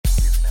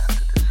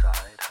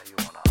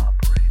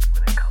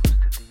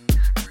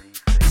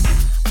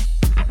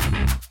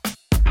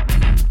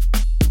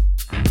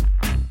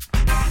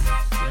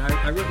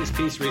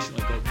piece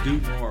recently called "Do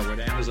More," what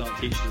Amazon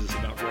teaches us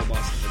about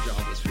robots in the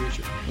jobless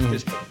future.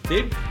 Because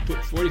they've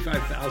put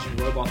 45,000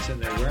 robots in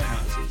their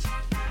warehouses,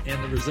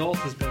 and the result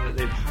has been that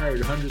they've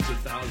hired hundreds of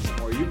thousands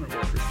more human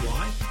workers.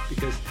 Why?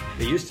 Because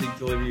they used to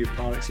deliver you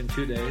products in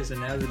 2 days,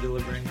 and now they're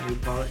delivering you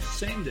products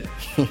the same day.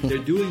 They're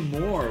doing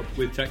more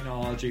with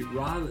technology,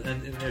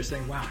 and they're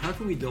saying, wow, how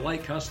can we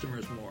delight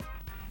customers more?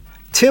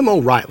 Tim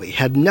O'Reilly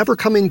had never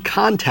come in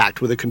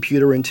contact with a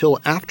computer until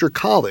after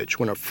college,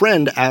 when a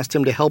friend asked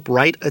him to help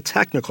write a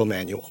technical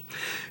manual.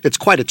 It's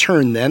quite a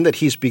turn, then, that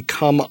he's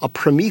become a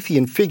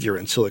promethean figure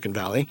in Silicon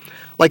Valley.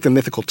 Like the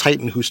mythical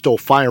titan who stole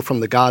fire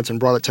from the gods and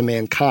brought it to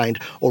mankind,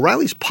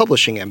 O'Reilly's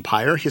publishing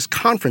empire, his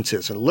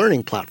conferences and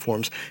learning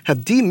platforms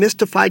have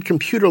demystified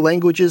computer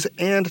languages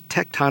and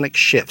tectonic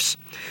shifts.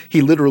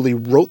 He literally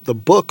wrote the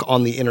book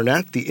on the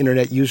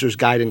Internet User's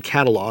Guide and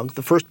Catalog,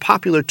 the first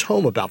popular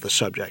tome about the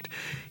subject.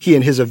 He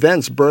and his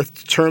events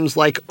birthed terms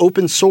like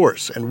open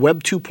source and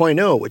Web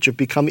 2.0, which have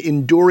become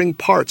enduring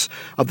parts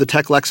of the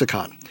tech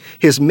lexicon.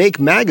 His Make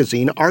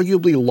magazine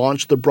arguably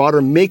launched the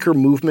broader maker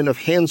movement of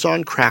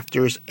hands-on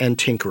crafters and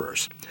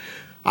tinkerers.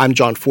 I'm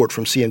John Fort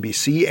from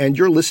CNBC, and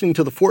you're listening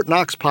to the Fort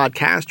Knox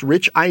podcast,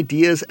 Rich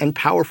Ideas and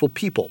Powerful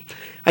People.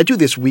 I do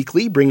this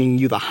weekly, bringing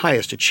you the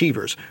highest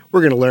achievers.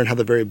 We're going to learn how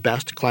the very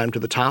best climb to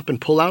the top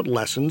and pull out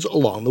lessons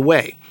along the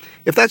way.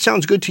 If that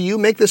sounds good to you,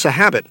 make this a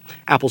habit.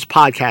 Apple's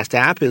podcast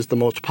app is the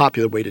most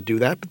popular way to do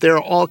that, but there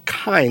are all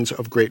kinds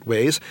of great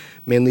ways.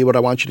 Mainly what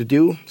I want you to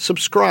do,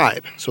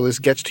 subscribe, so this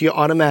gets to you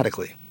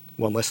automatically.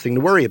 One less thing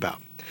to worry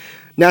about.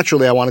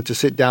 Naturally, I wanted to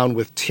sit down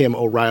with Tim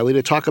O'Reilly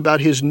to talk about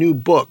his new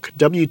book,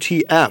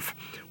 WTF,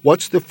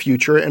 What's the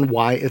Future and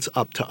Why It's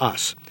Up to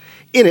Us.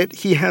 In it,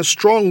 he has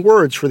strong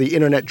words for the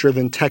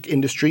internet-driven tech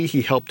industry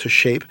he helped to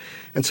shape,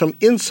 and some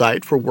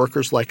insight for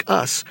workers like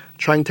us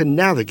trying to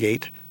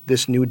navigate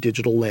this new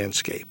digital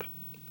landscape.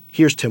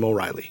 Here's Tim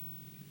O'Reilly.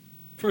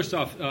 First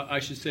off, I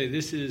should say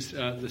this is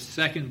the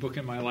second book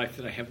in my life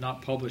that I have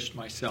not published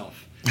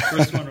myself. The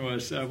first one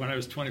was when I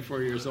was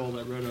 24 years old.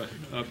 I wrote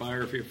a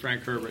biography of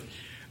Frank Herbert.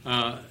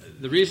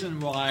 The reason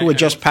why... Who had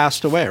just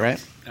passed away,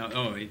 right?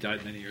 He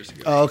died many years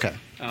ago. Oh, okay.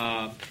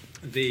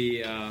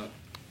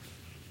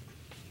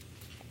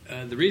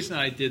 The reason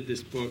I did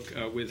this book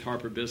with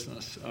Harper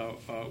Business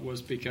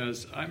was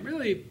because I'm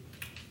really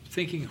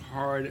thinking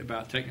hard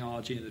about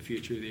technology and the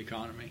future of the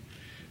economy.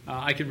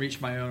 I can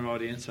reach my own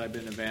audience. I've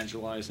been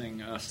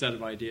evangelizing a set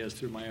of ideas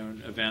through my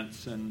own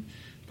events and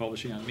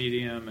publishing on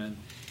Medium and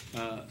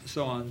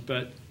so on.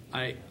 But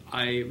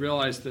I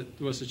realized that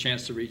there was a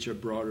chance to reach a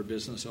broader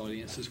business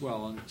audience as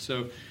well. And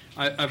so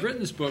I've written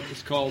this book.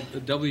 It's called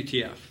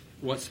WTF,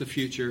 What's the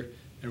Future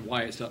and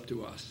Why It's Up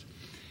to Us.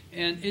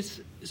 And it's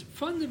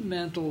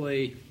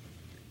fundamentally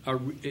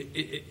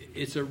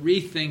it's a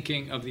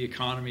rethinking of the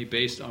economy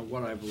based on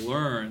what I've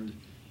learned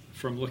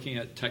from looking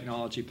at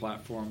technology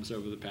platforms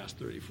over the past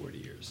 30, 40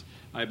 years.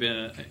 I've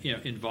been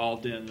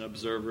involved in an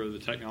observer of the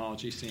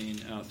technology scene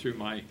through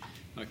my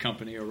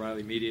company,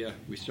 O'Reilly Media.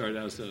 We started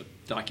out as a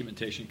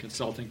documentation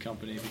consulting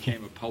company,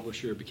 became a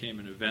publisher, became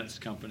an events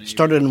company.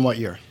 Started in what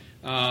year?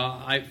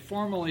 I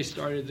formally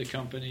started the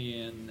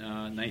company in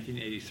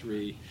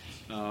 1983,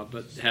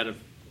 but had an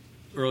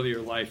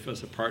earlier life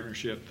as a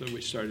partnership that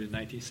we started in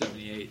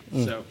 1978.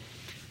 So,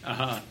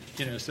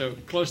 so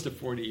close to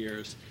 40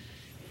 years.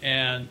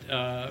 And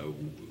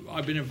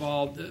I've been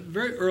involved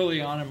very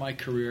early on in my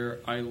career.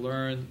 I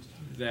learned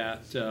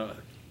that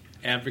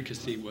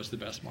advocacy was the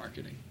best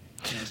marketing.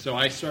 And so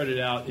I started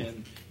out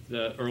in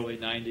the early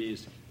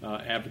 90s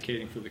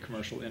advocating for the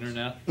commercial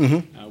internet.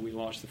 Mm-hmm. We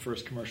launched the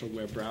first commercial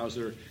web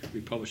browser.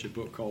 We published a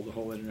book called The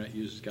Whole Internet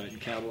User's Guide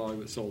and Catalog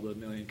that sold 1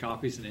 million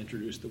copies and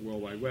introduced the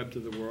World Wide Web to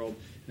the world.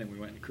 And then we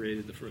went and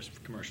created the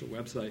first commercial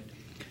website.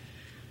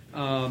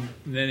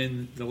 Then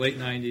in the late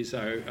 90s,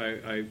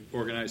 I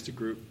organized a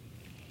group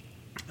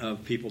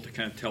of people to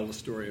kind of tell the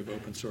story of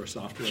open source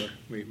software.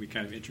 We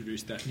kind of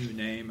introduced that new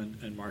name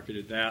and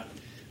marketed that.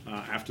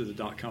 After the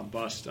dot-com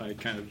bust, I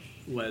kind of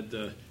led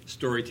the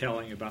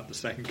storytelling about the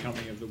second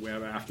coming of the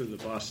web after the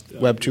bust.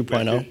 Web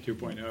 2.0. Web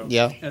 2.0.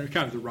 Yeah. And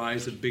kind of the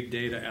rise of big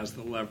data as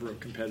the lever of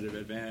competitive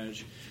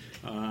advantage.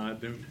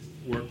 I've been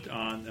worked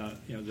on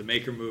the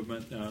maker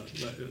movement.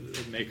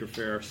 The Maker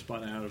Fair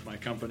spun out of my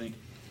company.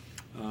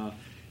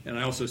 And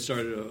I also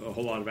started a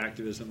whole lot of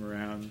activism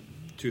around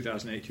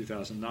 2008,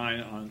 2009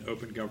 on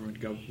open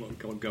government, what we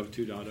call Gov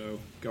 2.0,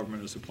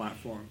 government as a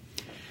platform.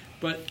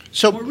 But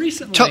more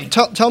recently...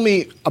 Tell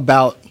me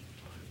about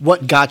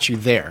what got you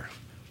there.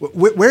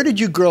 Where did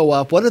you grow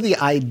up? What are the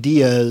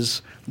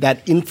ideas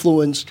that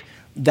influenced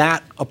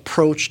that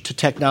approach to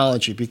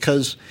technology?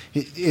 Because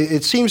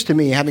it seems to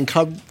me, having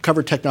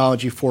covered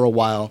technology for a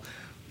while,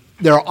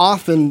 there are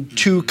often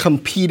two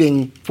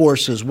competing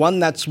forces. One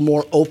that's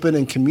more open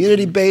and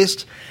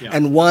community-based,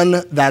 and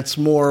one that's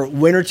more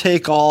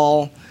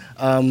winner-take-all,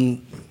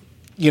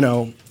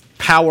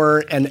 power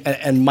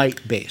and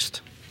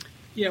might-based.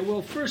 Yeah,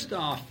 well, first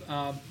off,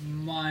 I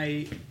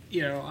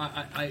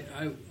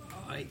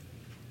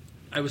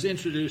was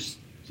introduced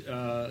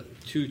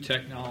to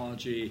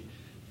technology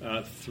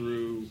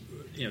through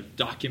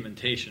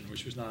documentation,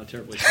 which was not a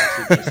terribly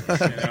sexy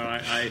business.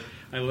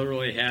 I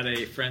literally had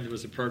a friend who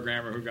was a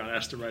programmer who got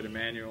asked to write a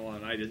manual,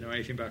 and I didn't know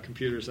anything about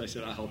computers. I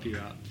said, I'll help you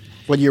out.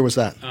 What year was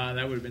that?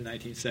 That would have been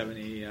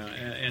 1970,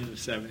 end of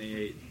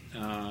 78.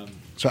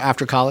 So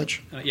after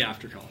college? Yeah,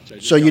 after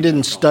college. So you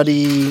didn't study,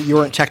 you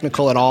weren't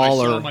technical at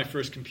all? I saw my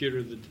first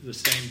computer the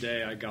same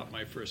day I got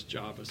my first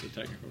job as a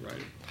technical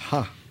writer.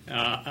 Huh.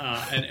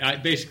 And I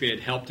basically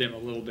had helped him a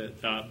little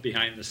bit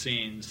behind the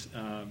scenes.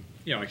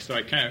 So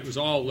I kind of was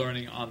all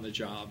learning on the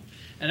job.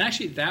 And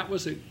actually, that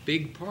was a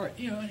big part.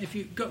 If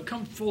you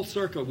come full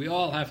circle, we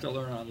all have to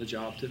learn on the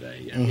job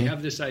today. We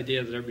have this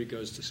idea that everybody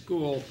goes to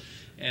school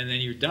and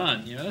then you're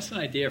done. That's an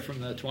idea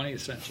from the 20th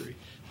century.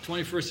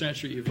 21st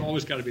century, you've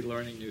always got to be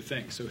learning new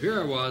things. So here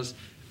I was.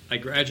 I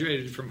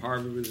graduated from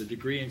Harvard with a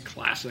degree in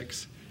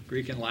classics,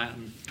 Greek and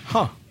Latin.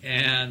 Huh.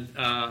 And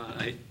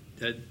I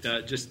had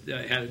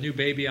had a new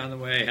baby on the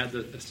way. I had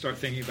to start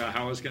thinking about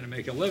how I was going to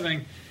make a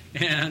living.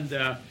 And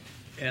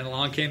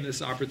along came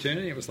this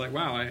opportunity. It was like,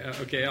 wow,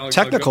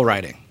 Technical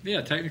writing.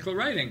 Yeah, technical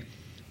writing.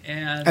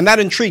 And that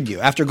intrigued you.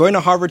 After going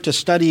to Harvard to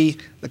study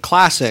the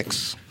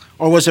classics,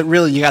 or was it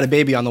really you got a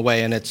baby on the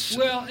way and it's...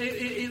 Well,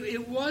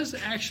 it was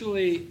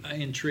actually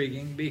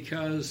intriguing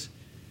because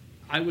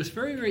I was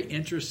very, very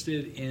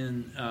interested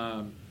in,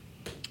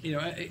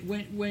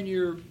 when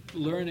you're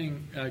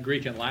learning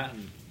Greek and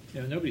Latin,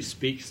 nobody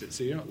speaks it,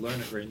 so you don't learn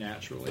it very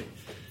naturally.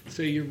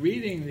 So you're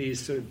reading these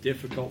sort of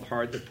difficult,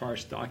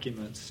 hard-to-parse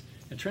documents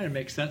and trying to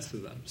make sense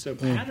of them. So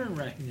pattern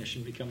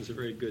recognition becomes a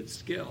very good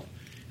skill.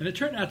 And it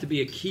turned out to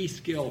be a key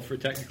skill for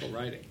technical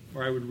writing,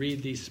 where I would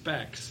read these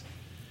specs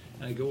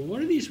and I go, well,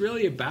 what are these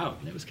really about?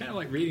 And it was kind of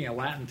like reading a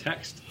Latin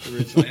text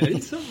originally. And I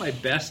did some of my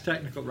best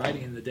technical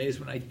writing in the days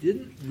when I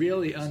didn't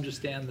really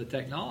understand the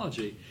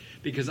technology,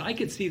 because I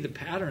could see the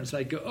patterns.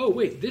 I'd go, oh,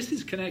 wait, this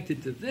is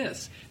connected to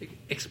this.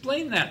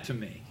 Explain that to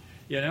me.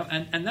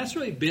 And that's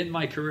really been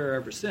my career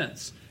ever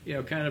since,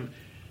 kind of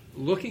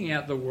looking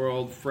at the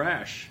world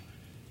fresh.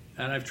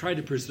 And I've tried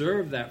to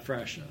preserve that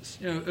freshness.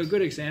 A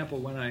good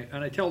example,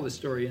 and I tell this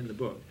story in the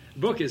book. The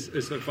book is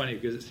sort of funny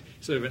because it's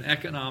sort of an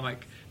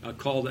economic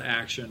call to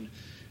action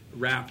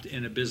wrapped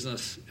in a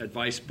business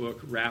advice book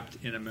wrapped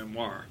in a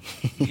memoir.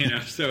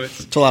 So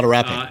it's a lot of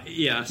wrapping.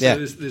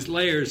 There's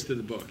layers to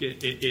the book.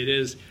 It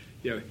is,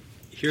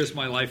 here's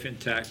my life in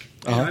tech,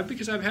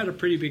 because I've had a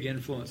pretty big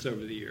influence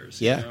over the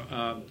years.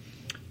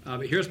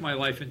 But here's my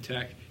life in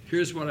tech.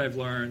 Here's what I've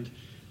learned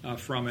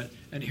from it,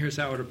 and here's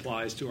how it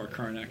applies to our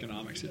current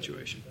economic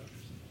situation.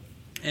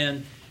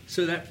 And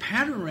so that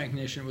pattern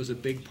recognition was a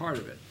big part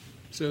of it.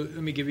 So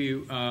let me give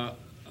you an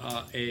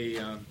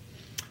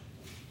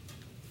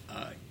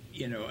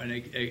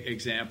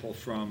example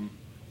from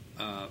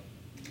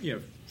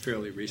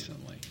fairly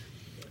recently.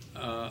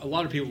 A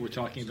lot of people were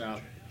talking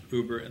about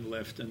Uber and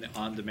Lyft and the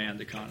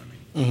on-demand economy.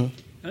 Mm-hmm.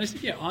 And I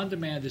said, yeah,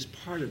 on-demand is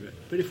part of it.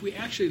 But if we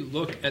actually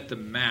look at the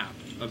map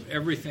of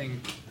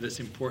everything that's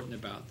important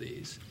about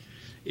these,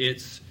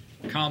 it's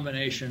a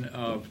combination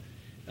of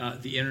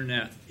the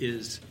Internet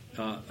is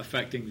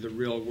affecting the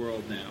real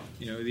world now.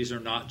 These are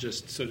not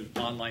just sort of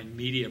online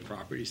media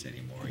properties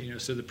anymore.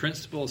 So the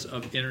principles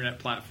of Internet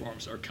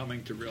platforms are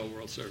coming to real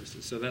world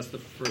services. So that's the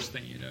first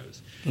thing you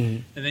notice.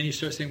 Mm-hmm. And then you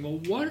start saying, well,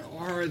 what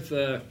are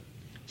the,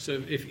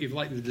 so if you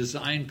like, the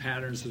design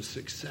patterns of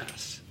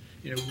success?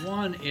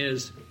 One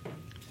is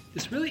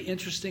this really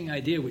interesting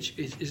idea, which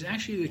is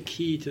actually the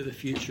key to the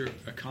future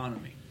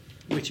economy,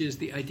 which is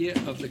the idea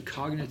of the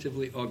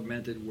cognitively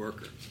augmented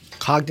worker.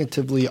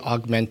 Cognitively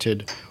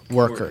augmented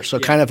worker. So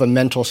kind of a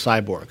mental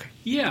cyborg.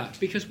 Yeah,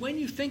 because when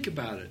you think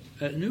about it,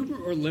 an Uber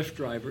or Lyft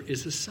driver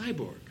is a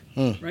cyborg,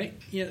 right?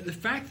 The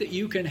fact that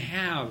you can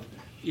have,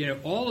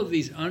 all of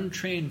these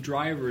untrained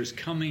drivers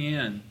coming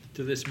in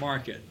to this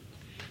market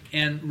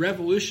and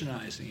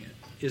revolutionizing it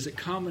is a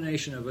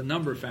combination of a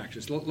number of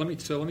factors. Let me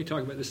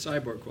talk about this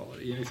cyborg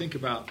quality. You think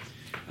about,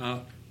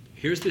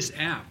 here's this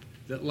app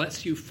that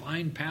lets you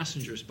find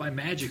passengers by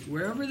magic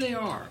wherever they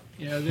are.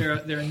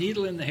 They're a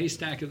needle in the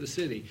haystack of the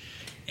city,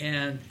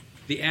 and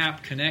the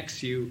app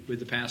connects you with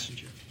the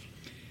passenger,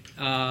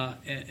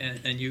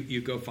 and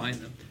you go find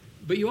them.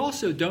 But you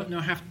also don't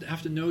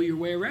have to know your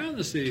way around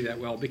the city that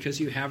well, because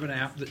you have an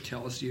app that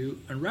tells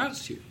you and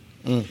routes you.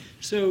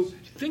 So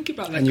think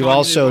about that. And you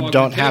also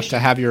don't have to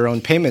have your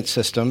own payment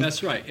system.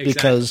 That's right, exactly.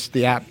 Because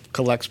the app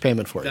collects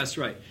payment for you. That's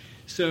right.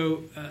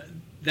 So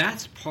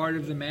that's part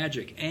of the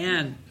magic.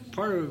 And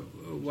part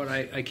of what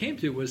I came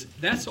to was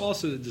that's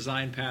also the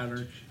design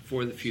pattern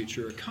for the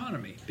future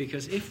economy.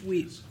 Because if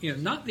we,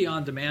 not the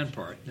on-demand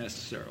part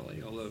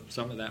necessarily, although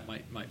some of that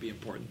might be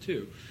important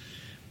too,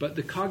 but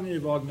the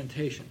cognitive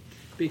augmentation.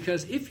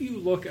 Because if you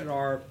look at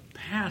our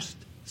past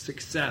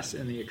success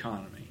in the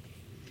economy,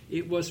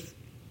 it was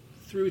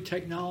through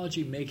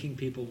technology making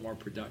people more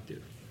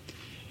productive.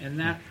 And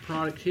that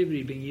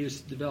productivity being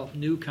used to develop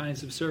new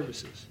kinds of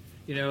services.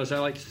 As I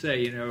like to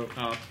say,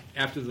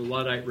 after the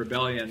Luddite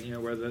Rebellion,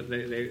 where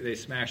they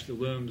smashed the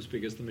looms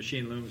because the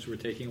machine looms were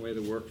taking away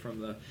the work from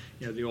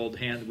the old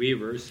hand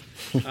weavers,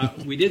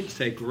 we didn't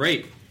say,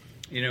 great,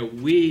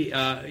 we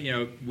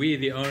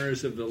the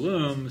owners of the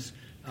looms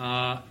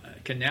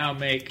can now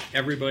make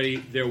everybody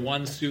their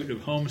one suit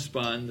of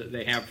homespun that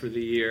they have for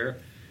the year,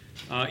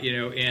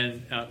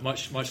 in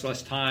much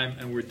less time,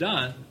 and we're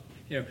done.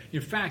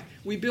 In fact,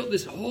 we built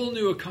this whole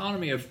new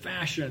economy of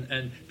fashion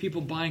and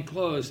people buying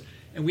clothes,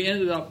 and we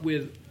ended up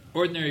with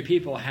ordinary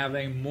people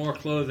having more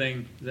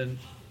clothing than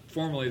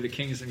formerly the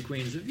kings and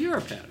queens of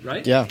Europe had,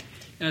 right? Yeah.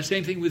 And the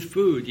same thing with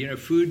food.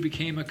 Food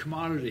became a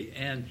commodity,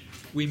 and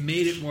we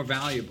made it more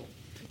valuable.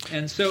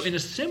 And so in a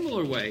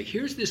similar way,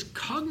 here's this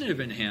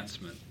cognitive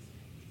enhancement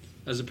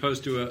as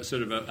opposed to a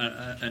sort of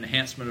an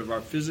enhancement of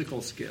our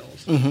physical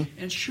skills. Mm-hmm.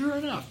 And sure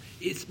enough,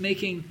 it's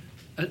making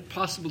it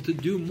possible to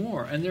do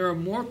more. And there are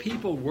more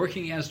people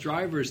working as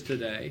drivers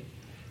today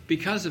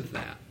because of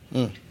that.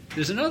 Mm.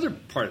 There's another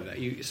part of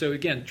that. So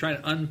again, trying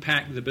to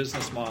unpack the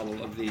business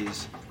model of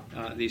these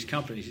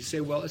companies. You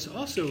say, well, it's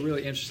also a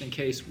really interesting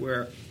case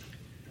where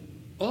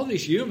all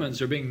these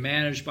humans are being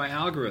managed by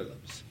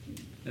algorithms.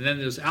 And then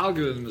those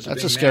algorithms are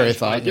being managed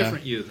by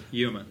different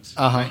humans.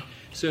 Uh-huh. Right?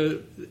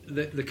 So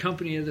the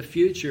company of the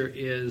future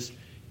is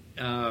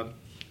a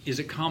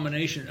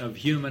combination of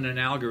human and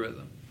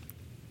algorithm.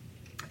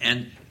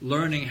 And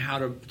learning how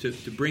to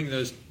bring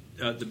those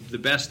the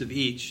best of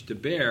each to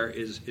bear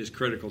is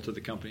critical to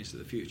the companies of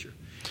the future.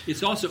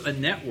 It's also a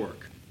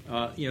network.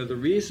 The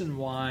reason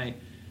why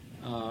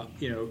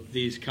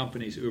these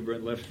companies, Uber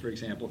and Lyft, for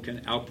example,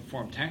 can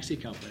outperform taxi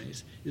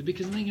companies is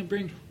because they can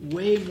bring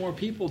way more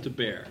people to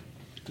bear.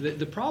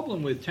 The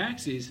problem with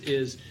taxis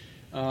is,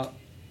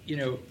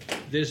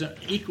 there's an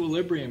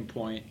equilibrium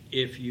point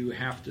if you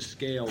have to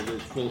scale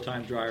with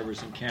full-time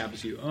drivers and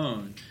cabs you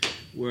own,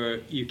 where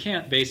you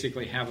can't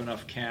basically have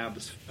enough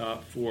cabs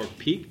for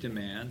peak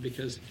demand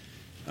because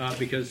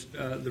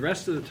the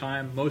rest of the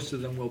time, most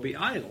of them will be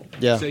idle.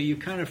 Yeah. So you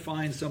kind of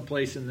find some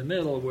place in the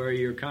middle where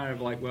you're kind of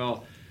like,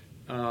 well,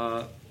 you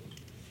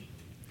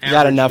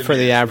got enough for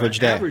the average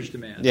day. Average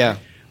demand. Yeah. Right?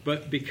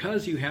 But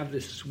because you have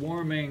this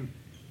swarming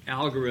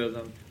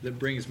algorithm that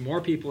brings more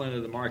people into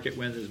the market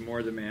when there's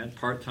more demand,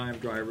 part-time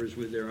drivers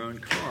with their own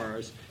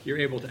cars, you're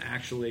able to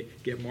actually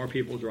get more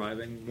people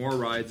driving, more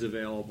rides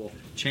available,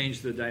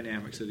 change the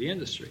dynamics of the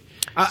industry.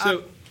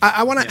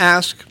 I want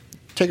to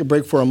take a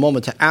break for a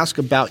moment to ask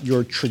about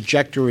your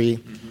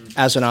trajectory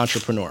as an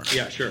entrepreneur.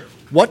 Yeah, sure.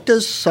 What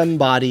does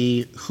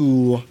somebody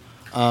who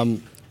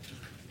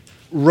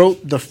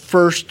wrote the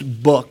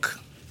first book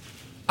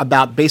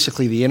about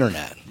basically the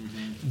internet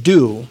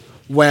do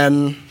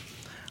when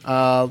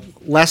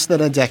less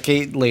than a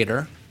decade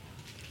later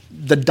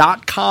the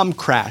 .com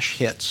crash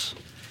hits?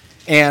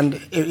 And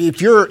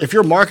if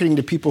you're marketing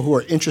to people who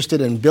are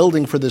interested in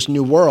building for this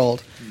new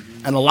world,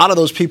 and a lot of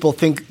those people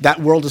think that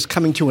world is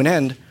coming to an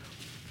end,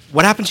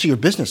 what happens to your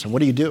business and what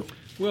do you do?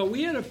 Well,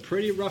 we had a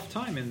pretty rough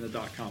time in the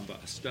 .com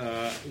bust.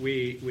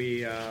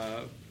 We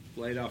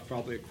laid off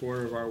probably a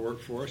quarter of our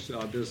workforce.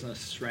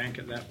 Business shrank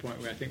at that point.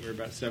 I think we were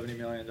about a $70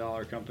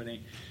 million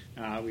company.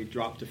 We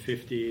dropped to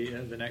 50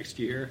 the next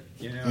year.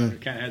 And we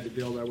kind of had to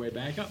build our way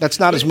back up. That's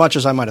not as much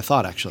as I might have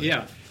thought, actually.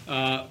 Yeah,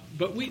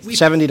 but we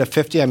 70 to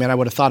 50. I mean, I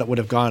would have thought it would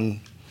have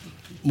gone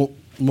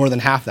more than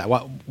half that.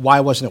 Why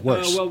wasn't it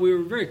worse? Well, we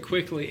were very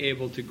quickly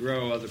able to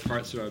grow other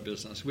parts of our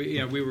business.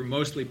 We were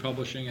mostly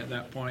publishing at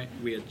that point.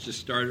 We had just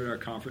started our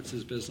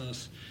conferences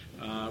business.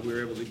 We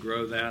were able to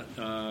grow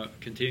that,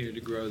 continue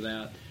to grow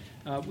that.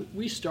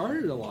 We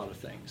started a lot of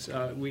things.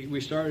 We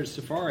started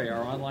Safari,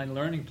 our online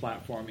learning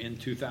platform, in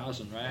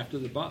 2000, right after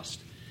the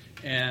bust.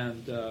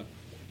 And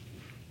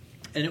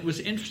it was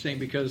interesting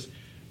because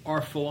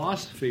our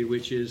philosophy,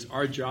 which is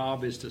our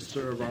job is to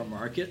serve our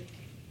market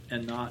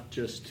and not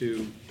just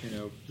to,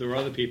 there were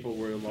other people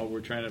where,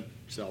 we're trying to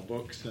sell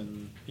books.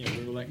 And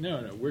we were like,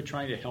 no, we're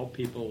trying to help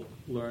people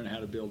learn how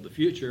to build the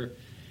future.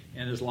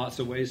 And there's lots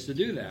of ways to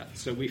do that.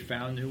 So we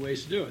found new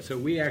ways to do it. So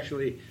we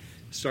actually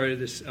started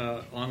this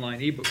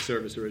online ebook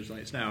service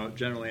originally. It's now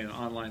generally an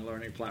online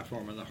learning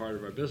platform in the heart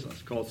of our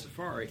business called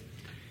Safari.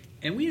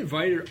 And we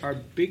invited our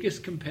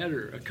biggest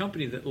competitor, a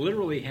company that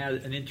literally had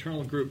an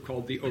internal group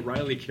called the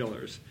O'Reilly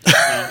Killers,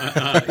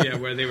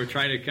 where they were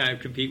trying to kind of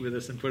compete with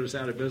us and put us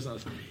out of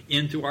business,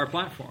 into our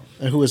platform.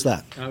 And who was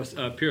that? That was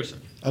Pearson.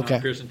 Okay.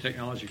 Pearson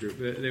Technology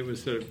Group. It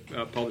was sort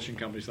of publishing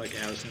companies like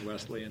Addison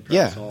Wesley and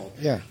Press Hall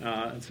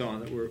and so on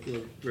that were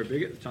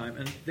big at the time.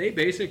 And they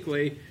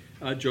basically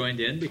joined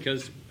in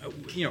because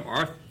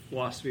our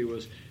philosophy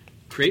was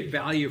create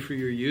value for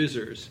your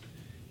users,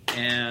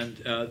 and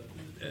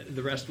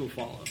the rest will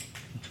follow.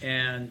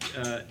 And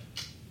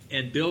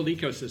build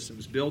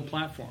ecosystems, build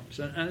platforms,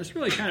 and it's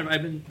really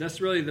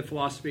that's really the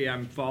philosophy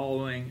I'm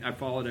following. I've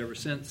followed ever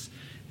since.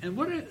 And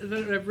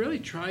that I've really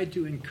tried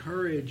to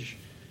encourage,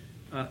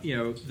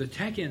 the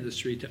tech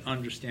industry to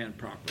understand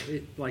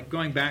properly. Like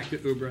going back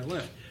to Uber and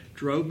Lyft,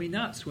 drove me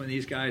nuts when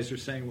these guys are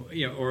saying,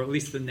 or at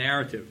least the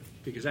narrative.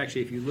 Because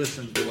actually, if you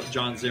listen to what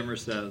John Zimmer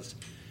says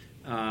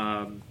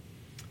at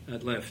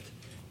Lyft,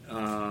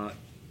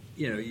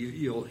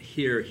 you'll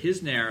hear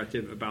his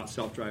narrative about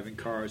self-driving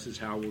cars is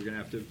how we're going to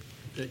have to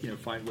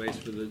find ways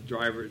for the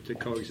driver to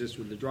coexist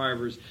with the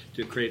drivers,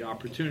 to create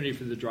opportunity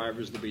for the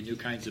drivers. There'll be new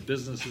kinds of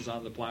businesses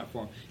on the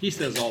platform. He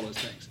says all those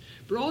things.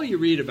 But all you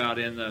read about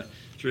in the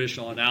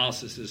traditional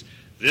analysis is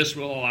this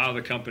will allow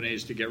the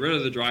companies to get rid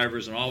of the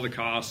drivers and all the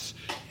costs.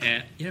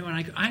 And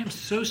I am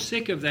so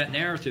sick of that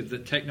narrative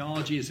that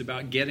technology is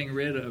about getting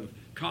rid of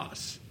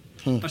costs.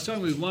 I was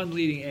talking with one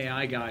leading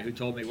AI guy who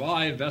told me, well,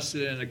 I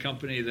invested in a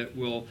company that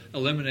will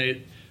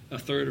eliminate a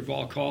third of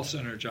all call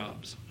center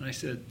jobs. And I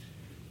said,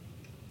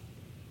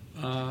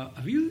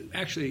 have you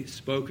actually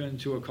spoken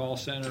to a call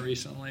center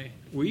recently?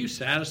 Were you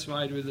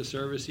satisfied with the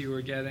service you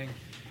were getting?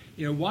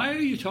 Why are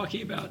you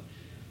talking about,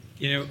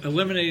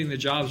 eliminating the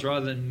jobs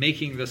rather than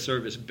making the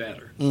service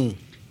better?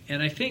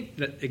 And I think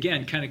that,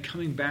 again, kind of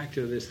coming back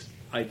to this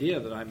idea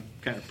that I'm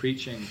kind of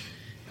preaching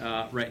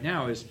right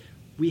now is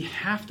we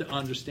have to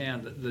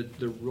understand that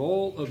the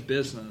role of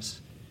business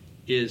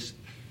is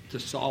to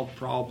solve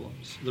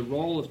problems. The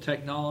role of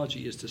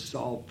technology is to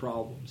solve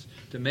problems,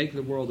 to make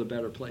the world a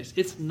better place.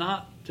 It's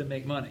not to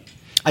make money.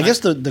 I guess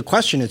the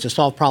question is to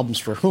solve problems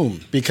for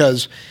whom?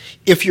 Because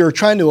if you're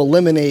trying to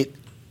eliminate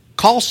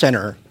call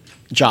center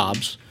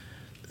jobs,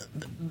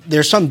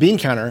 there's some bean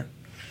counter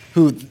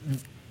who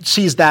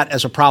sees that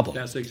as a problem.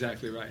 That's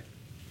exactly right.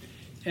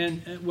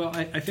 And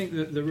I think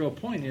the real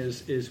point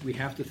is we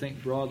have to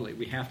think broadly.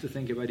 We have to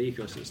think about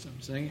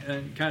ecosystems.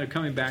 And kind of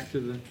coming back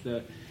to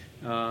the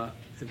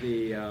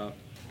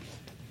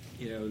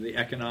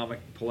economic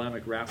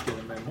polemic wrapped in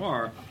a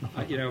memoir,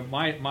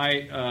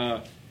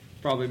 the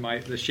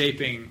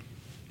shaping,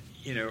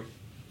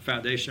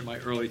 foundation of my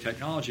early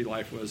technology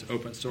life was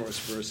open source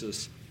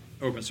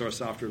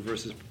software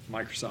versus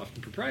Microsoft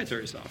and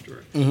proprietary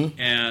software.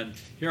 And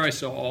here I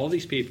saw all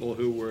these people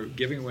who were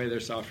giving away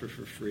their software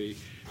for free,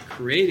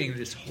 creating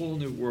this whole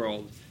new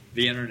world,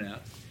 the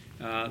internet,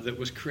 that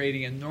was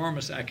creating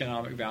enormous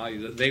economic value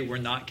that they were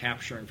not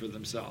capturing for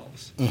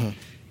themselves.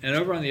 And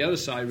over on the other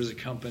side was a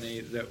company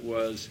that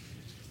was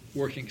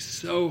working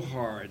so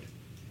hard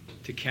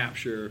to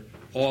capture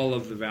all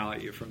of the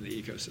value from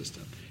the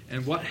ecosystem.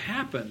 And what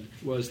happened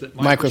was that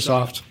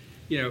Microsoft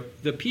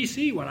the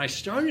PC, when I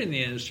started in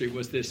the industry,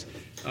 was this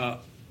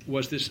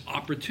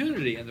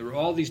opportunity, and there were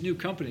all these new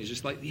companies,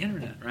 just like the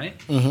internet, right?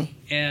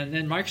 And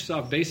then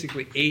Microsoft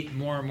basically ate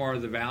more and more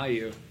of the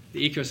value.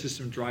 The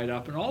ecosystem dried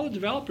up, and all the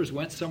developers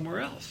went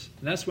somewhere else.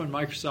 And that's when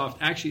Microsoft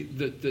actually,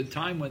 the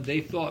time when they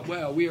thought,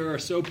 well, we are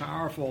so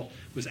powerful,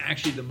 was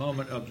actually the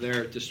moment of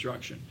their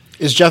destruction.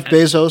 Is Jeff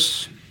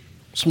Bezos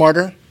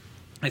smarter?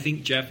 I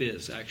think Jeff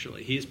is,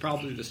 actually. He's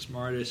probably the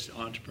smartest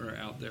entrepreneur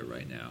out there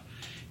right now.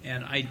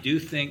 And I do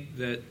think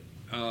that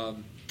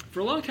for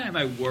a long time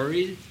I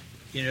worried,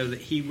 that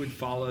he would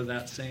follow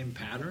that same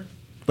pattern.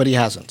 But he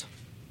hasn't.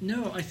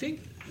 No, I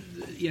think,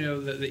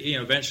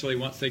 eventually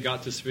once they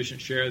got to sufficient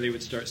share, they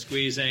would start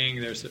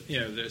squeezing their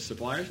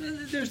suppliers.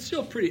 They're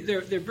still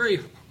they're very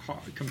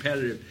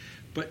competitive,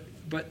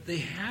 but they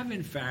have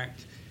in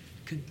fact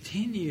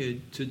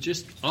continued to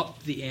just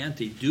up the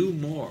ante, do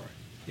more.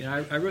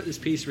 I wrote this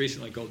piece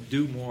recently called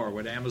 "Do More,"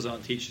 what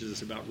Amazon teaches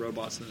us about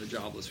robots in the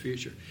jobless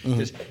future.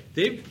 Because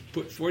they've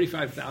put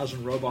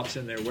 45,000 robots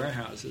in their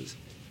warehouses,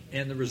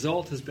 and the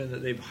result has been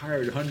that they've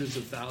hired hundreds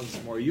of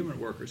thousands more human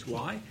workers.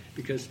 Why?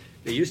 Because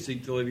they used to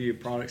deliver you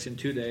products in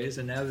 2 days,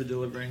 and now they're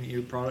delivering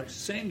you products the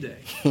same day.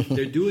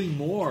 They're doing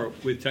more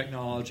with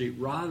technology,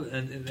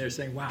 and they're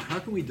saying, wow, how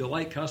can we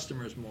delight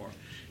customers more?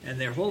 And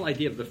their whole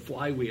idea of the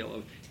flywheel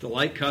of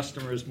delight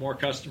customers, more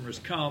customers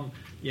come,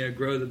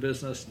 grow the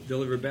business,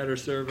 deliver better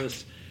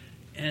service.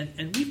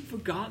 And we've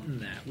forgotten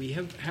that. We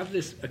have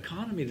this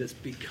economy that's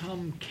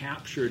become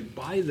captured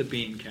by the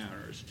bean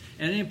counters,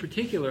 and in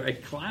particular a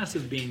class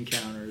of bean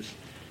counters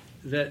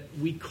that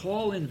we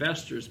call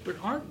investors but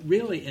aren't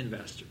really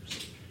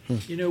investors.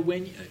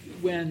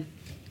 When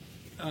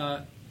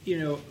a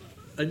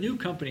new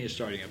company is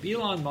starting up,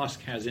 Elon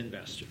Musk has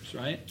investors,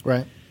 right?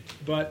 Right.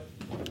 But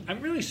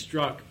I'm really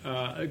struck,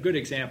 a good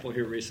example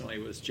here recently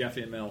was Jeff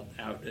Immelt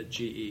out at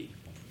GE.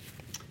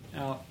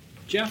 Now,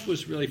 Jeff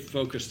was really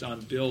focused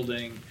on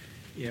building,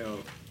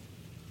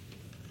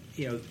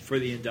 for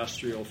the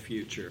industrial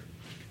future,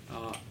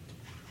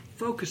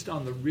 focused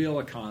on the real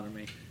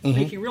economy,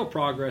 making real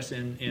progress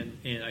in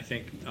I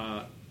think,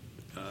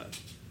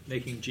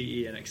 making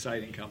GE an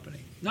exciting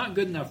company. Not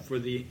good enough for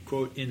the,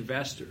 quote,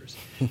 investors.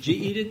 GE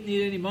didn't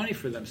need any money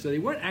for them, so they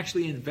weren't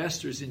actually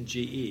investors in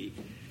GE.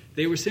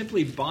 They were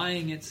simply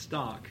buying its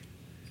stock.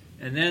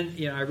 And then,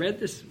 I read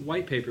this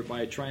white paper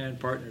by Trian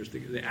Partners, the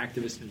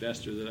activist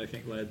investor that I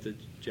think led to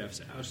Jeff's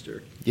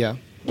ouster. Yeah.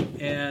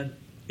 And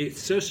it's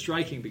so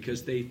striking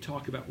because they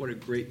talk about what a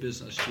great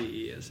business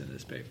GE is in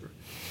this paper,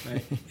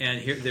 right? And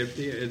here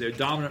they're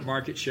dominant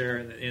market share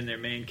in their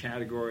main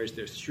categories.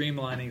 They're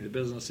streamlining the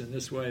business in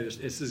this way.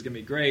 This is going to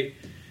be great.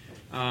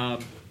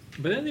 But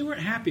then they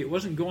weren't happy. It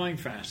wasn't going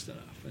fast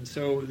enough. And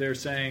so they're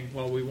saying,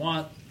 well, we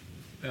want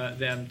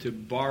them to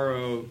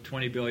borrow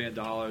 $20 billion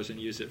and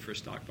use it for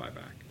stock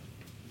buyback.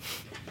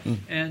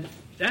 And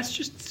that's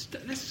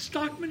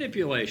stock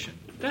manipulation.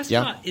 That's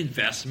not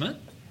investment.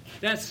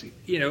 that's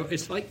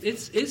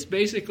it's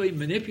basically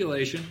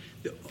manipulation.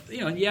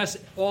 And yes,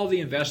 all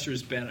the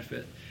investors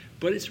benefit,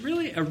 but it's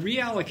really a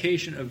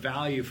reallocation of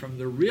value from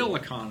the real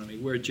economy,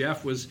 where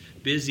Jeff was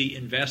busy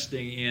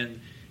investing in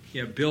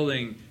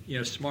building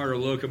smarter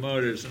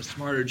locomotives and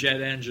smarter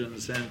jet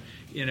engines, and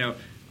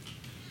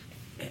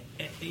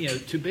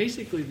to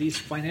basically these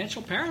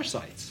financial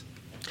parasites.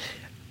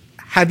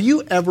 Have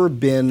you ever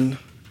been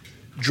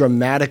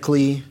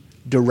dramatically,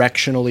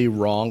 directionally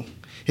wrong?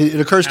 It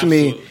occurs to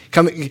me,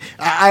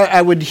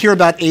 I would hear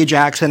about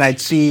Ajax, and I'd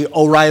see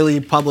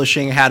O'Reilly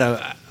Publishing had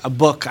a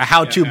book, a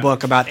how-to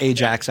book about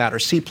Ajax out, or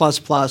C++,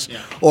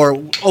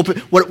 or open,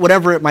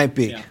 whatever it might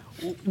be. Yeah.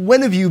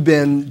 When have you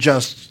been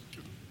just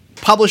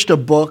published a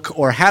book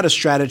or had a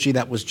strategy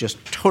that was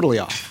just totally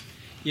off?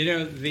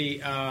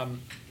 The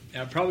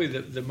probably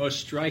the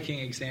most striking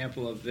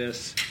example of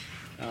this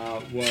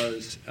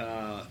was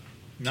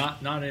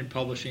not in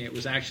publishing. It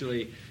was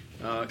actually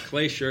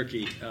Clay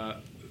Shirky,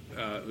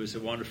 who's a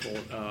wonderful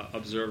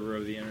observer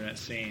of the internet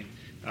scene,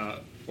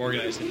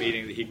 organized a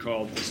meeting that he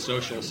called the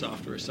Social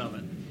Software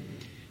Summit.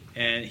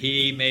 And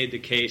he made the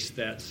case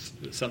that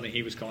something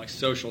he was calling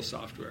social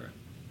software,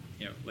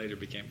 later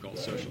became called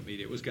social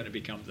media, was going to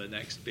become the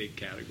next big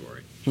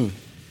category.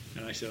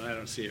 And I said, I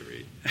don't see it,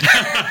 Reed.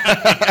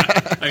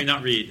 I mean,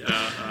 not Reed,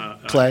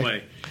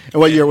 Clay. And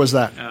what year was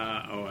that?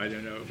 I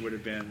don't know. It would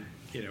have been,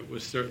 it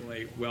was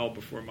certainly well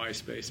before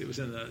MySpace. It was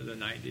in the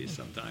 90s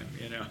sometime,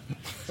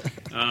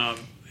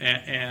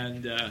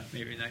 and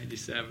maybe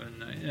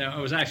 97.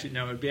 It was actually,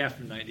 no, it would be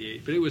after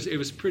 98. But it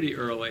was pretty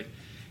early.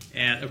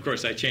 And, of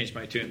course, I changed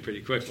my tune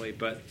pretty quickly.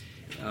 But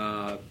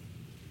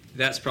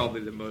that's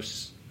probably the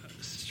most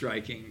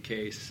striking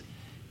case.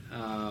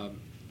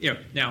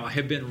 Now, I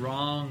have been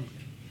wrong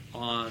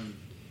on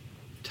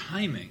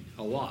timing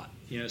a lot.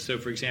 So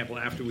for example,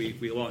 after we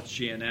launched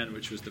GNN,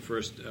 which was the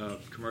first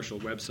commercial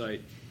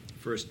website,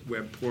 first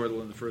web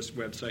portal, and the first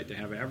website to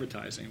have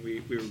advertising,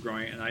 we were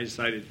growing, and I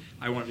decided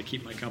I wanted to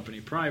keep my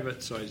company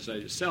private, so I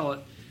decided to sell it.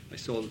 I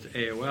sold it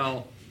to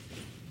AOL.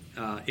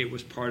 It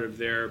was part of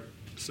their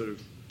sort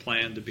of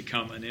plan to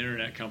become an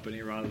internet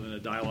company rather than a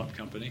dial-up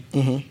company.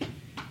 Mm-hmm.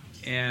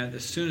 And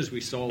as soon as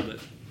we sold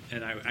it,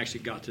 and I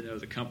actually got to know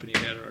the company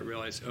better, I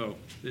realized,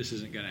 this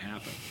isn't going to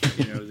happen.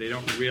 They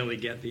don't really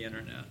get the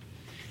internet.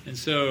 And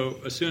so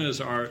as soon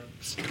as our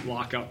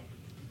lockup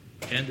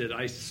ended,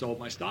 I sold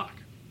my stock.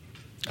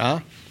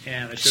 And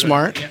I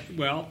smart?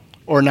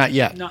 Or not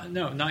yet?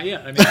 No, not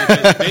yet. I mean,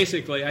 because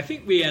basically, I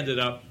think we ended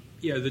up,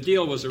 the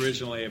deal was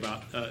originally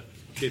about a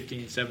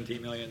 $15,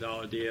 $17 million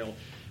deal.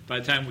 By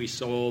the time we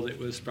sold, it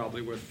was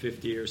probably worth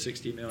 $50 or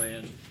 $60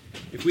 million.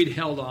 If we'd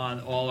held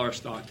on all our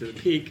stock to the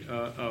peak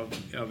of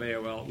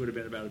AOL, it would have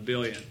been about $1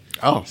 billion.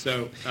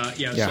 So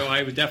so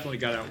I definitely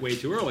got out way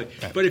too early.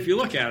 Okay. But if you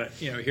look at it,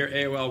 here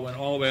AOL went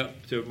all the way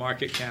up to a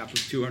market cap of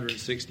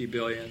 $260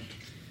 billion,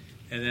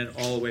 and then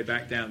all the way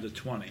back down to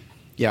 20.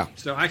 Yeah.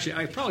 So actually,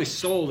 I probably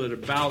sold at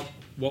about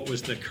what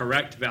was the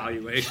correct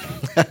valuation.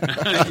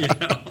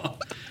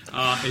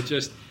 It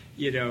just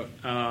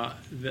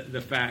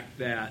the fact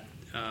that.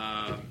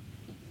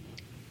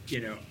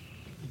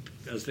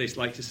 As they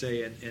like to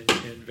say in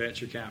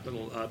venture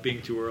capital,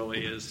 being too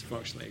early is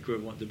functionally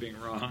equivalent to being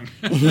wrong.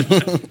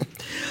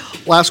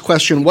 Last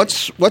question.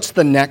 What's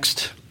the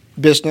next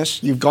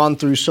business? You've gone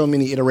through so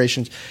many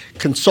iterations.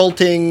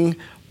 Consulting,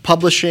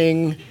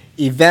 publishing,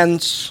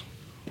 events.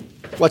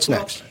 What's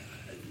next?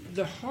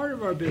 The heart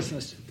of our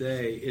business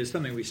today is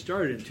something we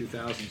started in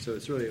 2000, so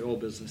it's really an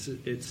old business.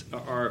 It's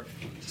our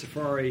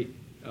Safari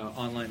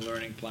online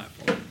learning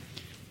platform.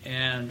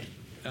 And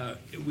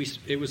it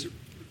was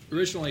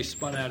originally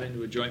spun out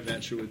into a joint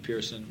venture with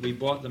Pearson. We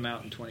bought them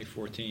out in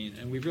 2014,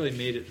 and we've really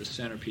made it the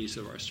centerpiece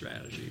of our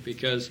strategy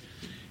because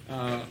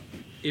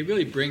it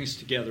really brings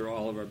together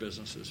all of our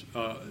businesses.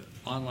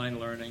 Online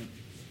learning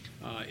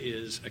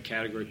is a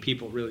category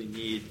people really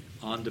need,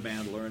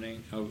 on-demand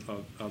learning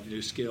of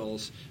new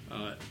skills.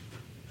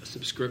 A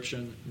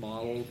subscription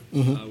model,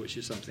 which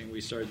is something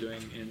we started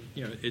doing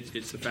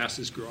it's the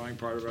fastest growing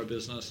part of our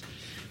business.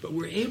 But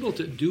we're able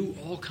to do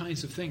all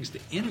kinds of things to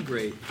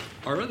integrate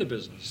our other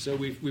business. So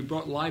we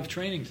brought live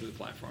training to the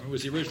platform. It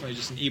was originally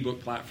just an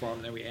ebook platform,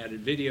 and then we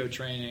added video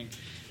training.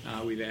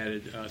 We've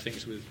added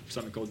things with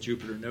something called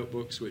Jupyter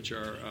Notebooks, which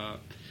are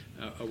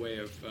a way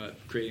of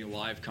creating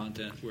live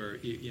content where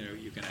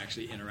you can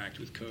actually interact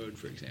with code,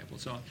 for example,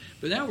 and so on.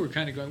 But now we're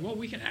kind of going, well,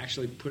 we can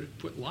actually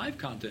put live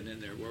content in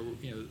there where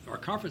our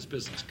conference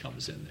business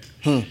comes in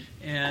there.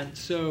 And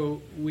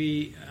so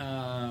we're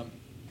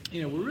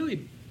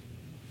really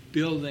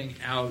building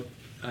out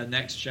a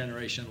next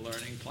generation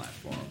learning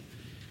platform,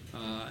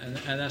 and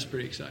that's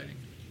pretty exciting.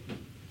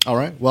 All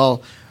right.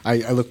 Well,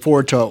 I look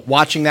forward to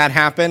watching that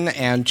happen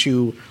and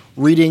to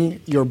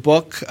reading your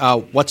book,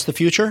 What's the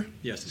Future?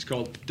 Yes, it's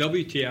called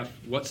WTF,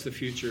 What's the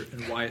Future,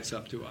 and Why It's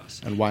Up to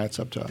Us. And why it's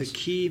up to us. The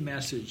key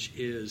message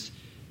is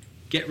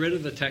get rid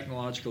of the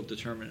technological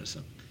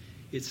determinism.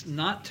 It's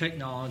not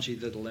technology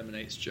that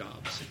eliminates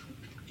jobs.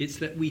 It's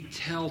that we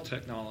tell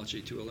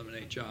technology to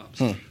eliminate jobs.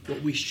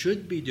 What we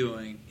should be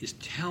doing is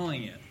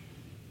telling it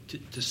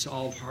to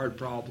solve hard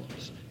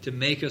problems, to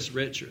make us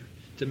richer,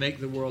 to make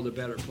the world a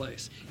better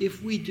place.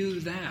 If we do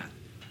that,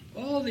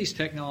 all these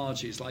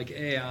technologies like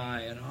AI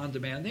and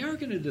on-demand, they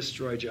aren't going to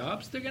destroy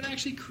jobs. They're going to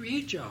actually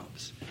create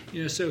jobs.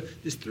 So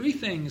there's three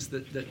things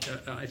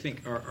that I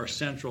think are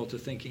central to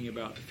thinking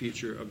about the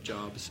future of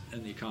jobs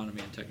and the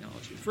economy and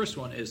technology. The first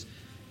one is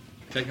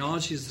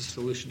technology is the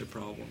solution to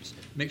problems.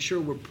 Make sure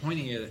we're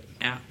pointing it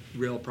at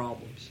real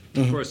problems.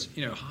 Of course,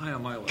 high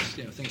on my list,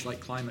 things like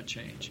climate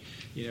change,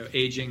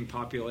 aging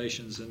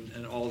populations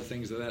and all the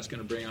things that's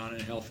going to bring on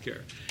in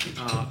healthcare,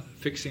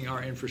 fixing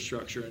our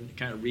infrastructure and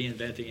kind of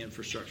reinventing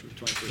infrastructure for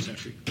the 21st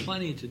century.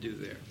 Plenty to do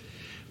there.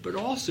 But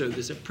also,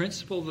 there's a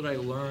principle that I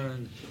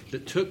learned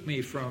that took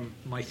me from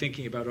my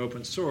thinking about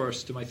open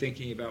source to my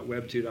thinking about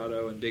Web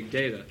 2.0 and big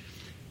data,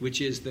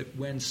 which is that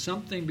when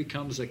something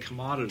becomes a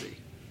commodity,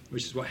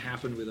 which is what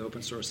happened with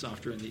open source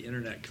software and the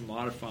internet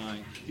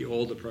commodifying the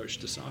old approach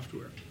to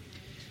software,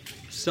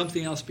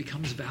 something else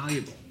becomes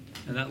valuable.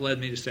 And that led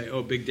me to say,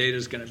 big data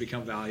is going to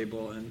become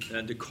valuable,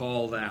 and to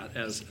call that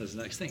as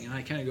the next thing. And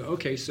I kind of go,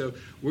 okay, so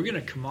we're going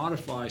to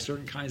commodify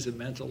certain kinds of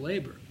mental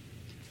labor.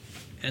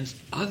 And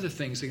other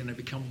things are going to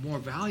become more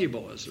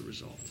valuable as a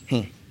result.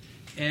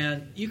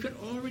 And you can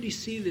already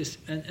see this.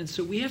 And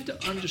so we have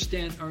to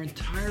understand our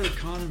entire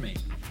economy,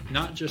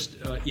 not just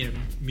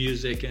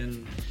music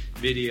and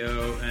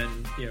video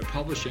and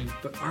publishing,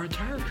 but our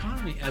entire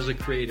economy as a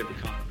creative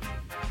economy.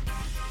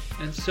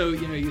 And so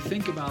you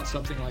think about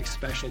something like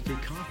specialty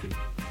coffee,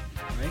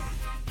 right?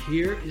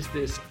 Here is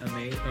this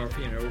amazing,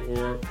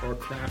 or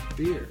craft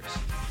beers.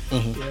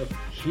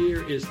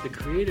 Here is the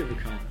creative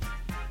economy.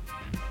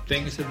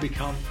 Things have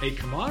become a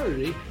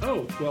commodity.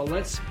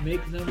 Let's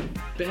make them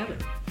better.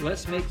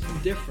 Let's make them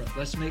different.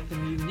 Let's make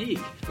them unique.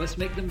 Let's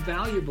make them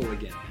valuable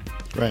again.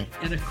 Right.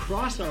 And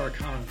across our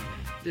economy,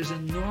 there's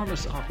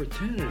enormous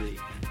opportunity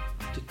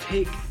to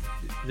take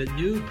the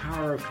new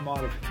power of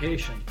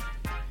commodification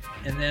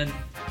and then,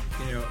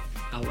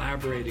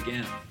 elaborate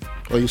again.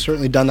 Well, you've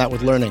certainly done that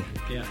with learning.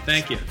 Yeah,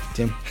 thank you.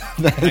 Tim,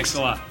 Thanks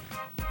a lot.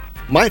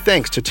 My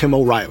thanks to Tim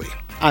O'Reilly.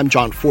 I'm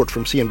John Fort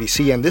from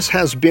CNBC, and this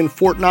has been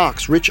Fort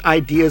Knox, Rich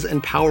Ideas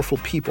and Powerful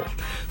People.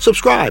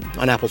 Subscribe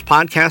on Apple's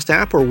podcast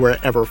app or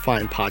wherever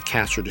fine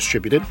podcasts are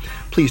distributed.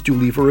 Please do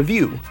leave a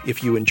review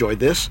if you enjoyed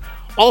this.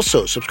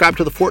 Also, subscribe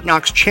to the Fort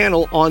Knox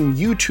channel on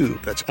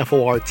YouTube. That's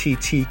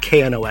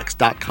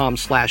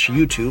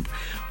FortKnox.com/YouTube.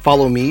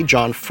 Follow me,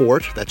 John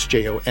Fort, that's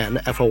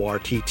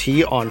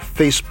JONFORTT, on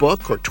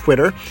Facebook or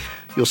Twitter.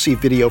 You'll see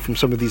video from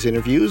some of these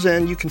interviews,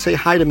 and you can say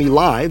hi to me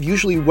live,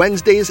 usually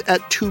Wednesdays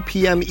at 2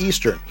 p.m.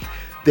 Eastern.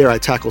 There I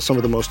tackle some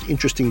of the most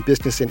interesting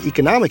business and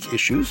economic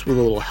issues with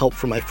a little help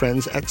from my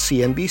friends at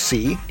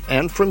CNBC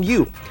and from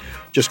you.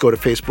 Just go to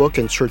Facebook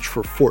and search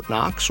for Fort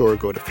Knox, or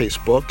go to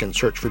Facebook and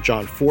search for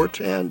John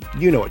Fort, and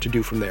you know what to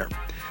do from there.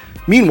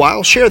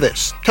 Meanwhile, share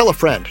this. Tell a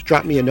friend.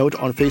 Drop me a note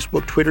on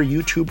Facebook, Twitter,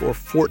 YouTube, or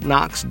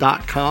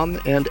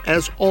FortKnox.com. And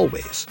as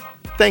always,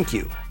 thank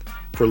you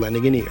for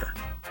lending an ear.